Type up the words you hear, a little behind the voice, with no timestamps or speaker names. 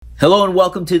Hello and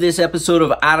welcome to this episode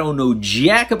of I Don't Know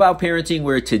Jack About Parenting,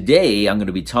 where today I'm going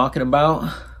to be talking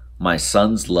about my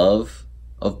son's love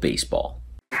of baseball.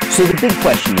 So the big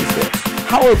question is this: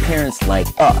 how are parents like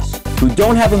us, who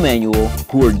don't have a manual,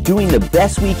 who are doing the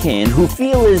best we can, who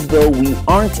feel as though we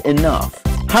aren't enough,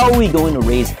 how are we going to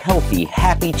raise healthy,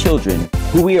 happy children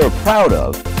who we are proud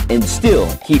of and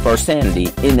still keep our sanity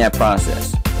in that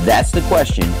process? That's the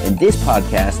question, and this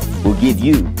podcast will give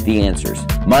you the answers.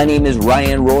 My name is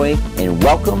Ryan Roy, and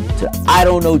welcome to I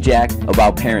Don't Know Jack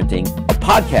About Parenting, a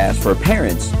podcast for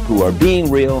parents who are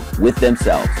being real with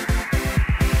themselves.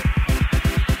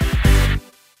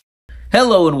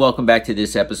 Hello and welcome back to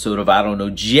this episode of I Don't Know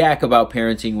Jack About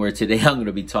Parenting, where today I'm going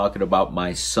to be talking about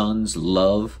my son's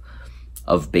love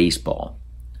of baseball.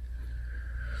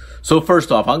 So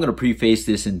first off, I'm going to preface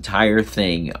this entire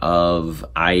thing of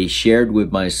I shared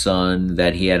with my son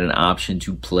that he had an option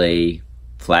to play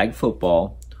flag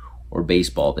football or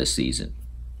baseball this season.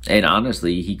 And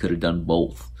honestly, he could have done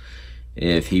both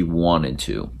if he wanted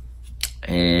to.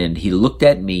 And he looked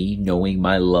at me knowing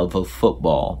my love of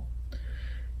football,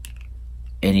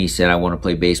 and he said, I want to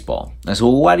play baseball. I said,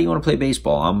 well, why do you want to play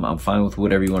baseball? I'm fine with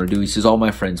whatever you want to do. He says, all my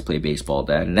friends play baseball,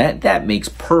 Dad. And that makes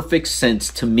perfect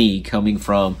sense to me, coming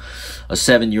from a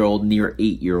 7-year-old, near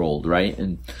 8-year-old, right?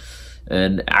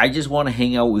 And I just want to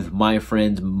hang out with my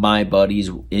friends, my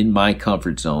buddies, in my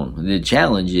comfort zone. The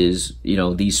challenge is,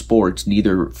 these sports,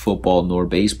 neither football nor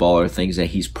baseball, are things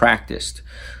that he's practiced.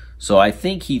 So I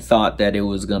think he thought that it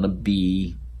was going to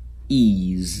be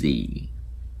easy.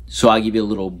 So I'll give you a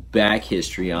little back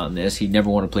history on this. He never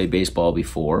wanted to play baseball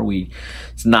before.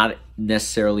 It's not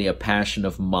necessarily a passion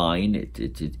of mine.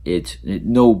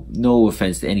 No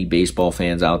offense to any baseball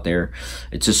fans out there.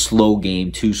 It's a slow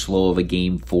game, too slow of a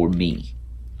game for me.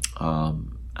 I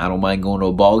don't mind going to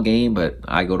a ball game, but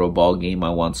I go to a ball game,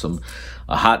 I want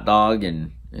a hot dog,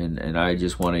 and I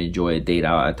just want to enjoy a date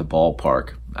out at the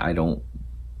ballpark.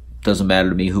 Doesn't matter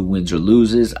to me who wins or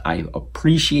loses. I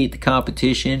appreciate the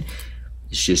competition.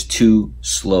 It's just too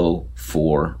slow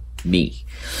for me.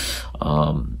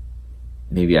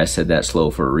 Maybe I said that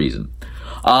slow for a reason.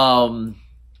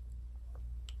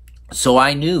 So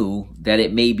I knew that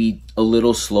it may be a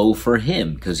little slow for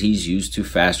him because he's used to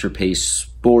faster paced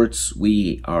sports.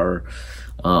 We are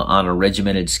on a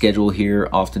regimented schedule here.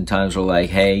 Oftentimes we're like,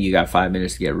 hey, you got 5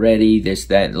 minutes to get ready, this,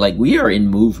 that. Like, we are in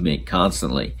movement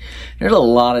constantly. There's a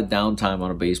lot of downtime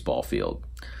on a baseball field.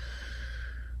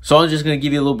 So I'm just going to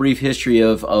give you a little brief history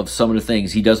of some of the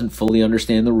things. He doesn't fully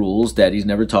understand the rules. Daddy's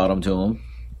never taught them to him.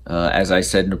 As I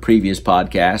said in a previous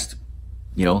podcast,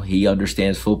 he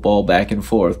understands football back and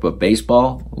forth, but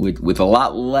baseball, with a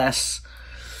lot less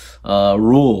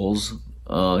rules,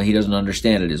 he doesn't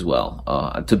understand it as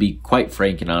well. To be quite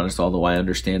frank and honest, although I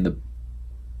understand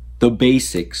the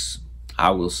basics,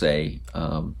 I will say,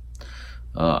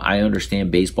 I understand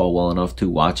baseball well enough to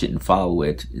watch it and follow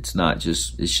it. It's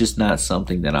just not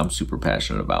something that I'm super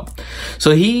passionate about.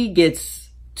 So he gets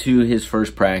to his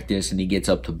first practice and he gets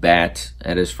up to bat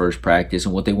at his first practice.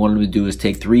 And what they wanted him to do is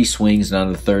take 3 swings, and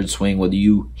on the third swing, whether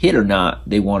you hit or not,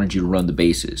 they wanted you to run the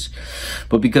bases.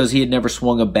 But because he had never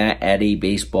swung a bat at a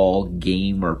baseball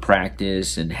game or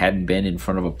practice and hadn't been in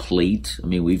front of a plate, I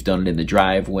mean, we've done it in the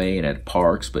driveway and at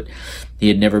parks, but he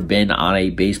had never been on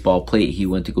a baseball plate. He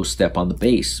went to go step on the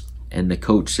base, and the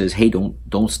coach says, hey,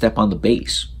 don't step on the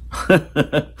base.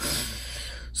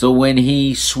 So when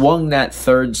he swung that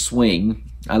third swing,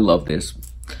 I love this,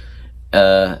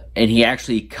 and he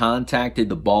actually contacted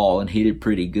the ball and hit it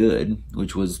pretty good,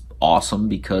 which was awesome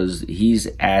because he's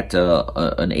at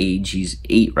an age, he's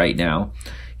 8 right now.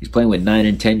 He's playing with 9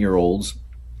 and 10-year-olds.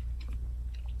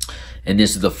 And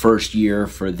this is the first year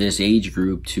for this age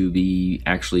group to be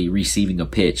actually receiving a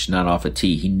pitch, not off a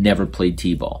tee. He never played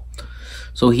t-ball.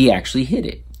 So he actually hit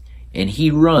it. And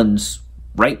he runs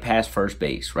right past first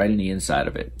base, right in the inside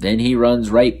of it. Then he runs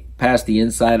right past the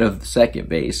inside of second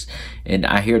base. And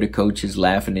I hear the coaches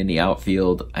laughing in the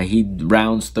outfield. He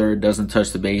rounds third, doesn't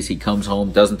touch the base. He comes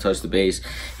home, doesn't touch the base.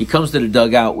 He comes to the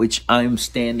dugout, which I'm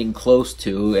standing close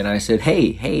to. And I said,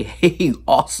 hey,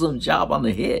 awesome job on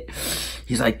the hit.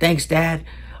 He's like, thanks, Dad.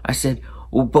 I said,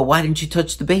 well, but why didn't you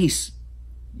touch the base?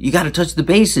 You got to touch the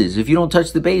bases. If you don't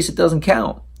touch the base, it doesn't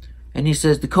count. And he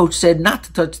says, the coach said not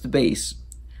to touch the base.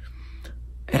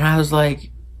 And I was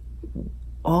like,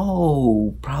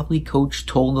 oh, probably coach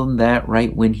told him that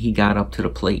right when he got up to the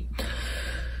plate.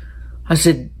 I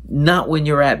said, not when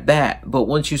you're at bat, but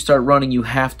once you start running, you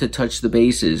have to touch the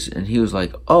bases. And he was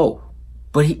like, oh,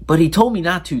 but he told me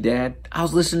not to, Dad. I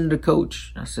was listening to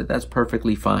coach. I said, that's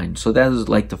perfectly fine. So that was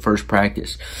like the first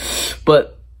practice.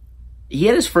 But he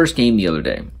had his first game the other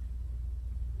day.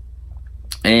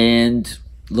 And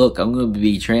look, I'm going to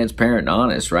be transparent and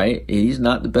honest, right? He's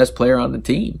not the best player on the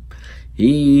team.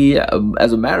 He,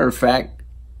 as a matter of fact,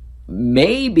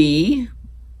 maybe,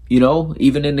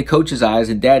 even in the coach's eyes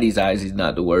and daddy's eyes, he's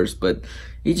not the worst, but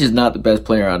he's just not the best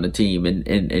player on the team,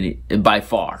 and by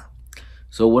far.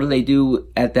 So what do they do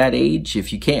at that age?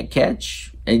 If you can't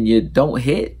catch and you don't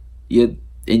hit,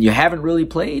 and you haven't really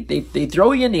played, they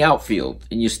throw you in the outfield,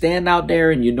 and you stand out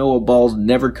there and you know a ball's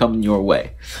never coming your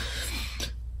way.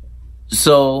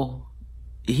 So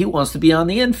he wants to be on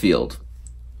the infield.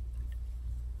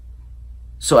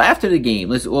 So after the game,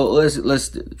 let's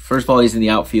first of all, he's in the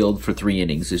outfield for 3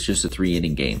 innings. It's just a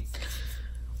 3-inning game.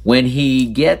 When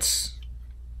he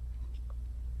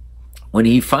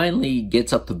finally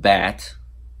gets up to bat,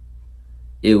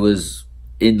 it was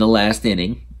in the last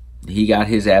inning. He got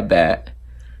his at bat,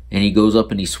 and he goes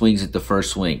up and he swings at the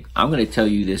first swing. I'm going to tell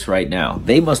you this right now.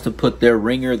 They must have put their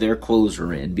ringer, their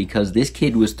closer in, because this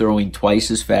kid was throwing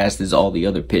twice as fast as all the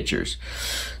other pitchers.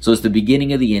 So it's the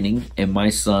beginning of the inning, and my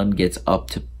son gets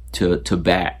up to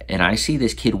bat, and I see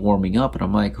this kid warming up, and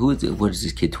I'm like, who is it? What is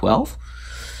this kid, 12?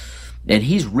 And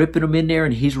he's ripping them in there,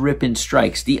 and he's ripping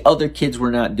strikes. The other kids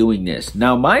were not doing this.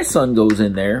 Now, my son goes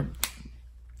in there,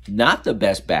 not the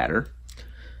best batter.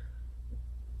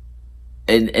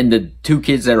 And the 2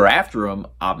 kids that are after him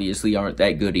obviously aren't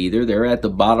that good either. They're at the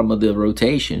bottom of the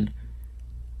rotation.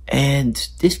 And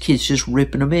this kid's just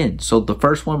ripping them in. So the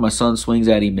first one my son swings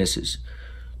at, he misses.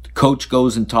 The coach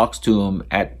goes and talks to him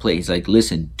at play. He's like,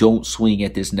 listen, don't swing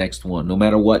at this next one. No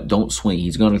matter what, don't swing.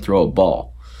 He's going to throw a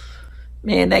ball.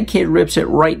 Man, that kid rips it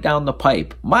right down the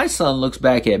pipe. My son looks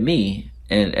back at me,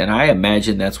 and I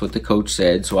imagine that's what the coach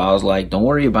said. So I was like, don't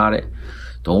worry about it.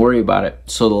 Don't worry about it.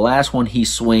 So the last one he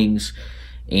swings,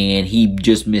 and he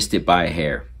just missed it by a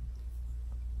hair.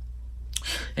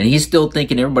 And he's still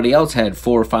thinking everybody else had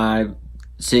 4, 5,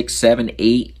 6, 7,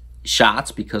 8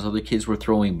 shots because other kids were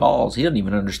throwing balls. He doesn't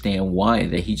even understand why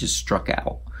that he just struck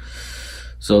out.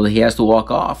 So he has to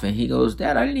walk off, and he goes,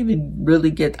 Dad, I didn't even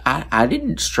really I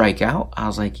didn't strike out. I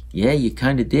was like, yeah, you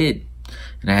kind of did.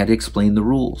 And I had to explain the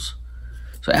rules.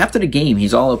 So after the game,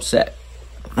 he's all upset.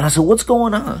 And I said, what's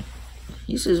going on?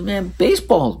 He says, man,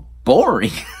 baseball's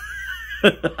boring.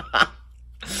 I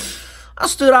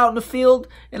stood out in the field,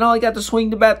 and all I got to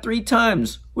swing the bat 3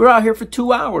 times. We're out here for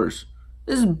 2 hours.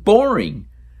 This is boring.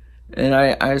 And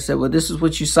I said, well, this is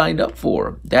what you signed up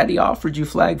for. Daddy offered you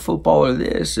flag football or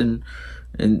this, and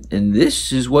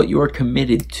this is what you're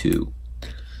committed to.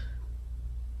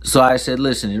 So I said,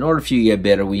 listen, in order for you to get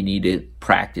better, we need to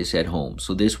practice at home.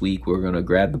 So this week, we're going to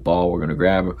grab the ball, we're going to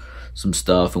grab some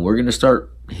stuff, and we're going to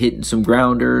start hitting some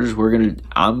grounders.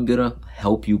 I'm going to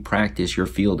help you practice your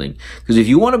fielding. Because if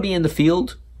you want to be in the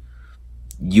field,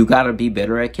 you got to be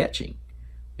better at catching.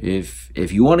 If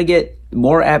you want to get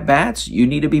more at-bats, you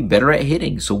need to be better at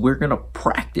hitting. So we're going to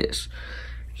practice.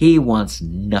 He wants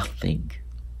nothing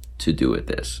to do with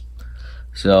this.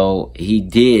 So he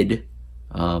did.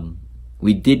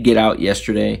 We did get out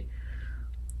yesterday,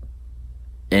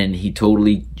 and he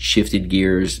totally shifted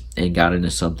gears and got into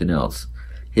something else.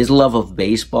 His love of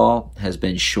baseball has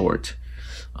been short.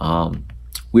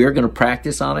 We are going to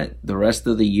practice on it the rest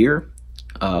of the year.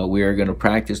 We are going to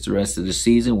practice the rest of the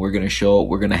season. We're going to show it.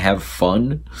 We're going to have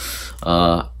fun.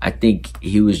 I think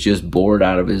he was just bored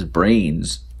out of his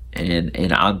brains.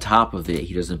 And on top of it,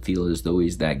 he doesn't feel as though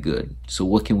he's that good. So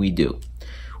what can we do?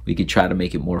 We could try to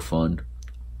make it more fun.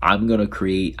 I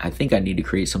think I need to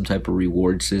create some type of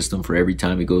reward system for every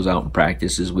time he goes out and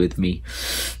practices with me,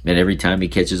 and every time he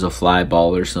catches a fly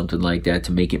ball or something like that,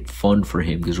 to make it fun for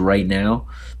him. Because right now,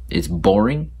 it's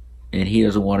boring, and he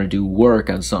doesn't want to do work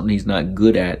on something he's not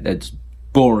good at that's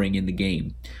boring in the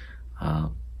game.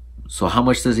 So how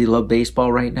much does he love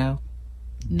baseball right now?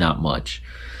 Not much.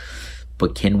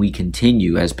 But can we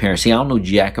continue as parents? See, I don't know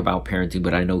jack about parenting,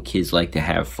 but I know kids like to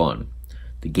have fun.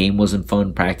 The game wasn't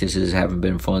fun. Practices haven't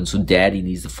been fun. So daddy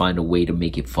needs to find a way to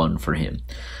make it fun for him.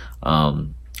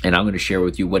 And I'm going to share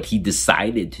with you what he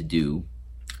decided to do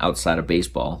outside of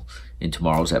baseball in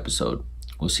tomorrow's episode.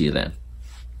 We'll see you then.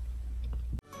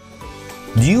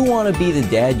 Do you want to be the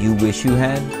dad you wish you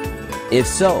had? If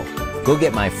so, go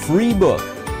get my free book,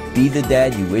 Be the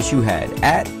Dad You Wish You Had,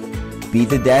 at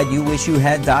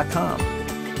BeTheDadYouWishYouHad.com.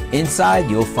 Inside,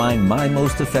 you'll find my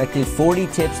most effective 40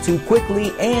 tips to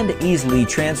quickly and easily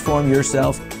transform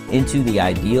yourself into the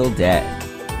ideal dad.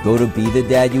 Go to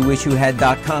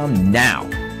BeTheDadYouWishYouHad.com now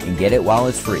and get it while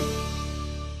it's free.